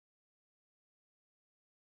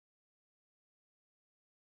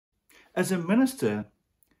As a minister,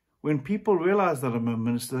 when people realize that I'm a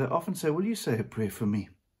minister, they often say, will you say a prayer for me?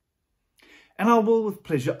 And I will with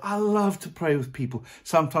pleasure. I love to pray with people.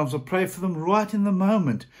 Sometimes I pray for them right in the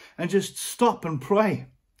moment and just stop and pray.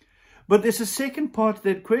 But there's a second part to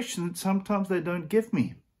that question that sometimes they don't give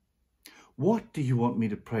me. What do you want me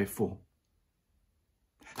to pray for?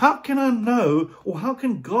 How can I know, or how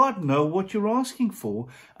can God know what you're asking for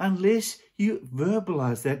unless you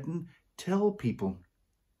verbalize that and tell people?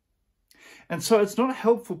 And so it's not a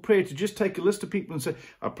helpful prayer to just take a list of people and say,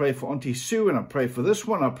 I pray for Auntie Sue and I pray for this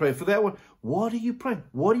one, I pray for that one. What are you praying?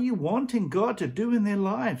 What are you wanting God to do in their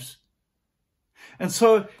lives? And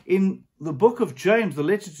so in the book of James, the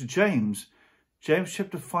letter to James, James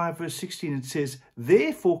chapter 5 verse 16, it says,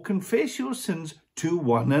 therefore confess your sins to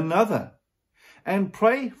one another and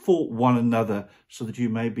pray for one another so that you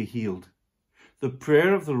may be healed. The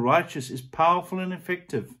prayer of the righteous is powerful and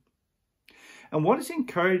effective. And what is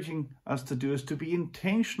encouraging us to do is to be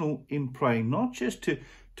intentional in praying, not just to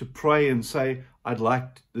pray and say, I'd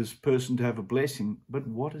like this person to have a blessing, but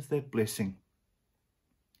what is that blessing?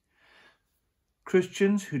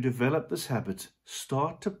 Christians who develop this habit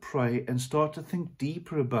start to pray and start to think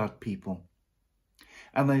deeper about people.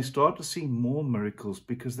 And they start to see more miracles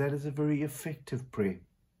because that is a very effective prayer.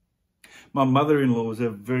 My mother-in-law was a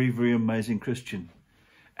very, very amazing Christian.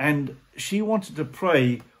 And she wanted to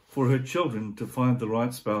pray for her children to find the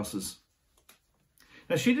right spouses.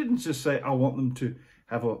 Now, she didn't just say, I want them to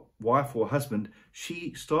have a wife or husband.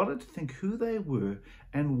 She started to think who they were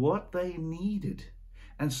and what they needed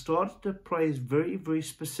and started to pray very, very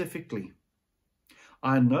specifically.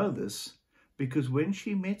 I know this because when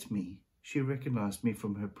she met me, she recognized me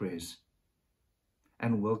from her prayers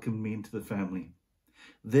and welcomed me into the family.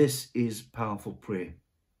 This is powerful prayer.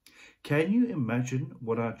 Can you imagine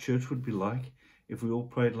what our church would be like if we all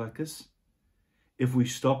prayed like this? If we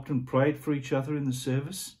stopped and prayed for each other in the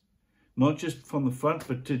service, not just from the front,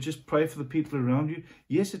 but to just pray for the people around you.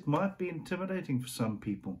 Yes, it might be intimidating for some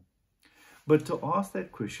people, but to ask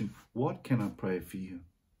that question, what can I pray for you?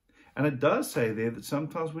 And it does say there that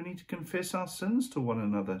sometimes we need to confess our sins to one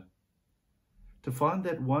another, to find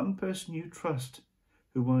that one person you trust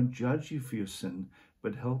who won't judge you for your sin,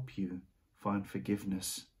 but help you find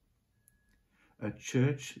forgiveness. A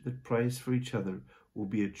church that prays for each other will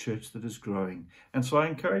be a church that is growing. And so I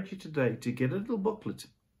encourage you today to get a little booklet,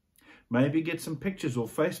 maybe get some pictures or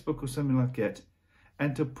Facebook or something like that,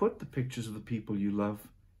 and to put the pictures of the people you love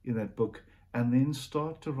in that book, and then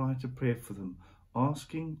start to write a prayer for them,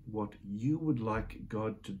 asking what you would like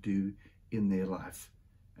God to do in their life.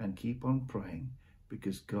 And keep on praying,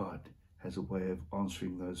 because God has a way of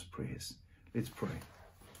answering those prayers. Let's pray.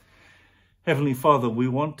 Heavenly Father, we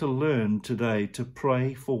want to learn today to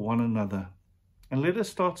pray for one another. And let us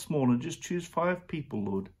start small and just choose 5 people,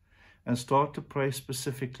 Lord, and start to pray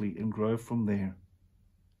specifically and grow from there.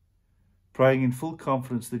 Praying in full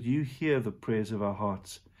confidence that you hear the prayers of our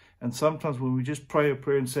hearts. And sometimes when we just pray a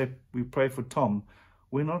prayer and say we pray for Tom,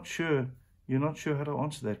 you're not sure how to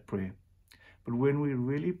answer that prayer. But when we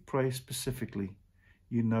really pray specifically,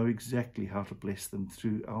 you know exactly how to bless them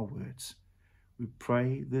through our words. We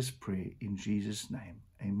pray this prayer in Jesus' name.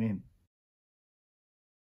 Amen.